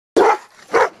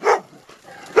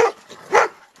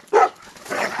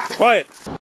Quiet!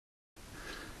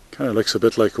 Kind of looks a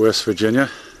bit like West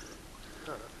Virginia.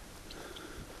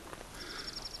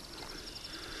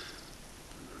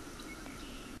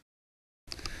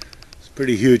 It's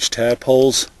pretty huge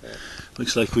tadpoles.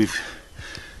 Looks like we've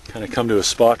kind of come to a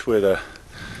spot where the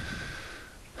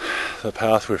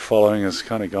path we're following has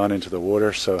kind of gone into the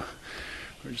water, so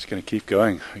we're just going to keep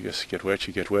going. I guess you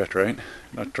get wet, right?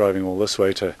 Not driving all this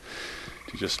way to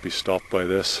just be stopped by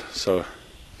this. So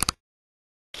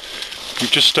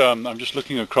I'm just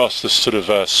looking across this sort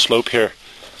of slope here,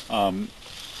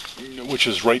 which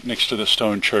is right next to the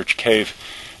Stone Church Cave,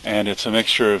 and it's a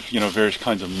mixture of various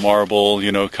kinds of marble,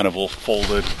 kind of all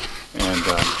folded, and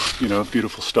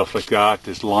beautiful stuff like that.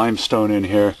 There's limestone in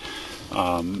here,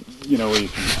 where you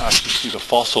can actually see the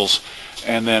fossils,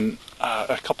 and then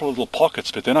a couple of little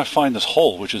pockets. But then I find this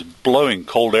hole which is blowing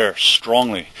cold air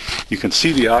strongly. You can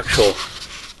see the actual.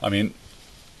 I mean,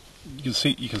 you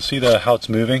can see how it's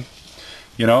moving.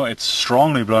 It's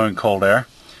strongly blowing cold air.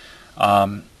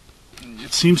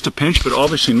 It seems to pinch, but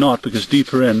obviously not, because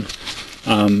deeper in,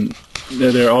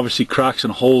 there are obviously cracks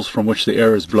and holes from which the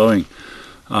air is blowing.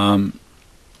 That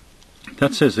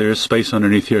says there is space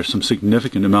underneath here, some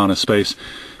significant amount of space.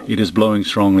 It is blowing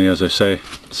strongly, as I say,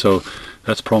 so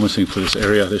that's promising for this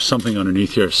area. There's something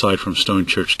underneath here aside from Stone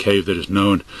Church Cave that is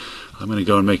known. I'm going to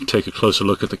go and take a closer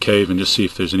look at the cave and just see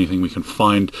if there's anything we can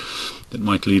find that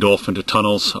might lead off into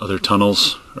tunnels, other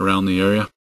tunnels around the area.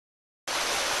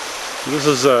 This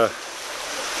is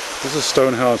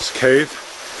Stonehouse Cave.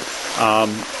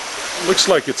 Looks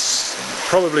like it's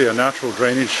probably a natural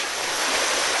drainage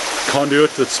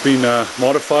conduit that's been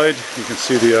modified. You can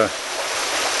see the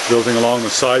building along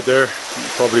the side there,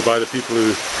 probably by the people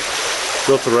who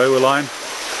built the railway line.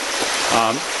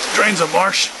 Drains a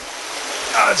marsh.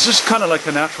 It's just kind of like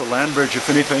a natural land bridge, if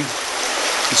anything.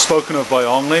 It's spoken of by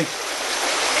Onley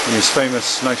in his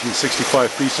famous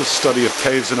 1965 thesis study of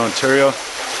caves in Ontario.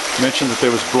 He mentioned that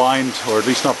there was blind, or at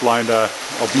least not blind,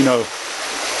 albino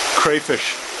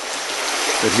crayfish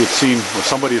that he had seen, or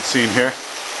somebody had seen here,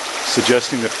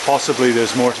 suggesting that possibly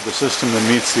there's more to the system than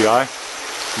meets the eye,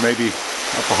 maybe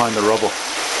up behind the rubble.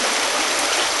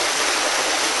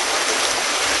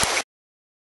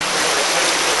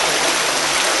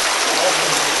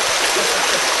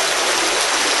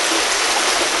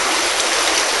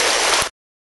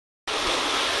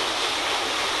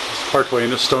 Partway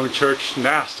into Stone Church.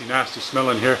 Nasty smell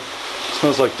in here. It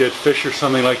smells like dead fish or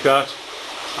something like that.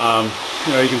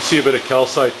 You can see a bit of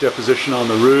calcite deposition on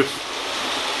the roof.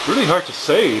 Really hard to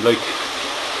say, like,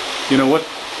 what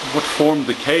formed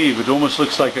the cave. It almost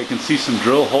looks like I can see some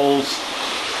drill holes.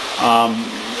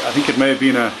 I think it may have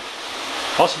been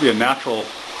possibly a natural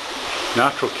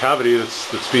cavity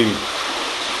that's been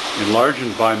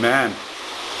enlarged by man.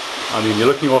 I mean, you're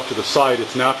looking off to the side,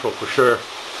 it's natural for sure.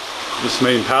 This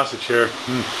main passage here,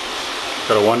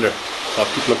 gotta wonder. So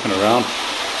I'll keep looking around,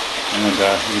 and you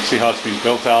can see how it's been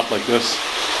built out like this,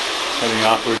 heading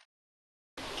outward.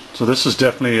 So this is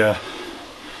definitely a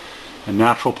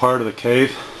natural part of the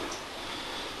cave.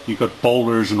 You've got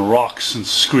boulders and rocks and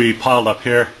scree piled up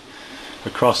here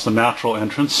across the natural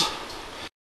entrance.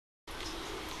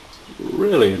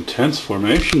 Really intense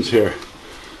formations here.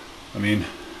 I mean,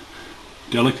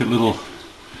 delicate little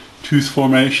tooth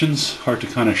formations, hard to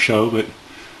kind of show, but you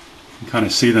can kind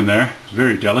of see them there.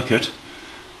 Very delicate,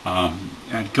 and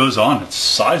it goes on. It's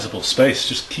sizable space,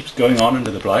 just keeps going on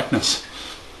into the blackness.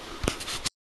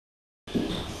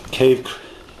 Cave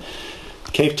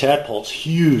tadpoles,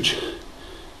 huge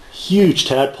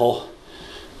tadpole.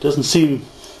 Doesn't seem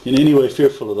in any way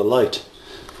fearful of the light.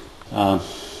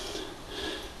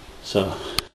 So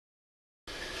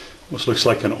almost looks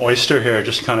like an oyster here,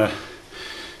 just kind of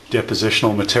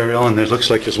depositional material, and it looks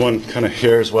like there's one kind of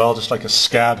here as well, just like a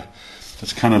scab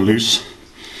that's kind of loose.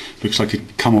 Looks like it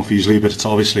could come off easily, but it's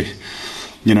obviously,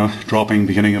 dropping,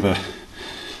 beginning of a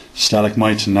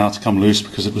stalagmite, and now it's come loose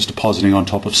because it was depositing on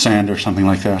top of sand or something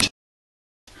like that.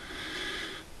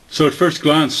 So at first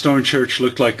glance, Stone Church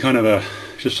looked like kind of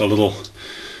just a little,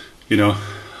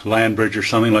 land bridge or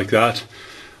something like that.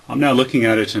 I'm now looking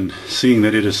at it and seeing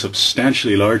that it is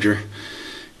substantially larger.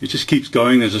 It just keeps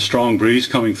going. There's a strong breeze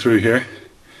coming through here.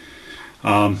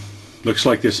 Looks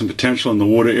like there's some potential in the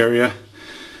water area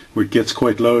where it gets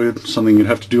quite low, something you'd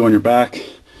have to do on your back.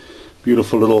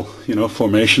 Beautiful little,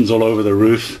 formations all over the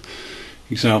roof.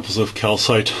 Examples of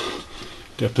calcite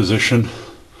deposition.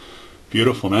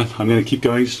 Beautiful, man. I'm going to keep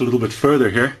going just a little bit further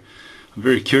here. I'm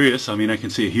very curious. I mean, I can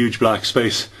see a huge black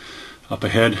space up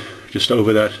ahead, just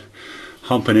over that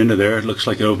hump and into there. It looks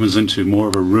like it opens into more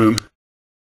of a room.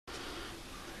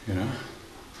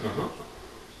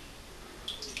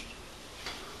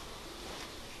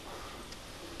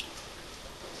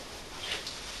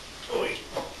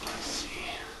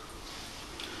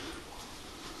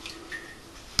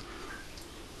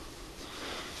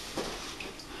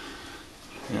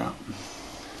 Yeah.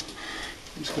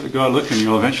 You just gotta go out looking,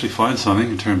 you'll eventually find something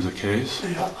in terms of caves.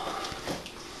 Yeah.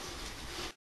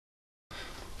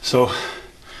 So,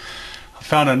 I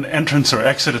found an entrance or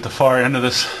exit at the far end of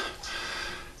this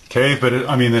cave, but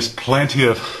I mean, there's plenty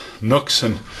of nooks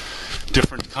and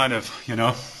different kind of, you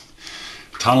know,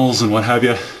 tunnels and what have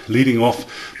you, leading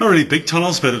off. Not really big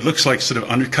tunnels, but it looks like sort of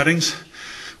undercuttings.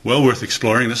 Well worth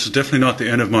exploring. This is definitely not the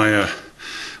end of my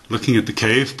looking at the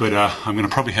cave, but I'm going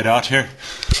to probably head out here.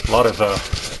 A lot of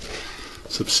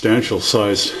substantial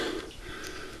sized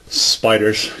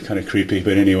spiders, kind of creepy,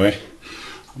 but anyway,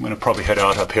 I'm going to probably head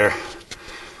out up here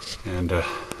and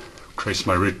trace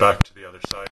my route back to the other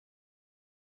side.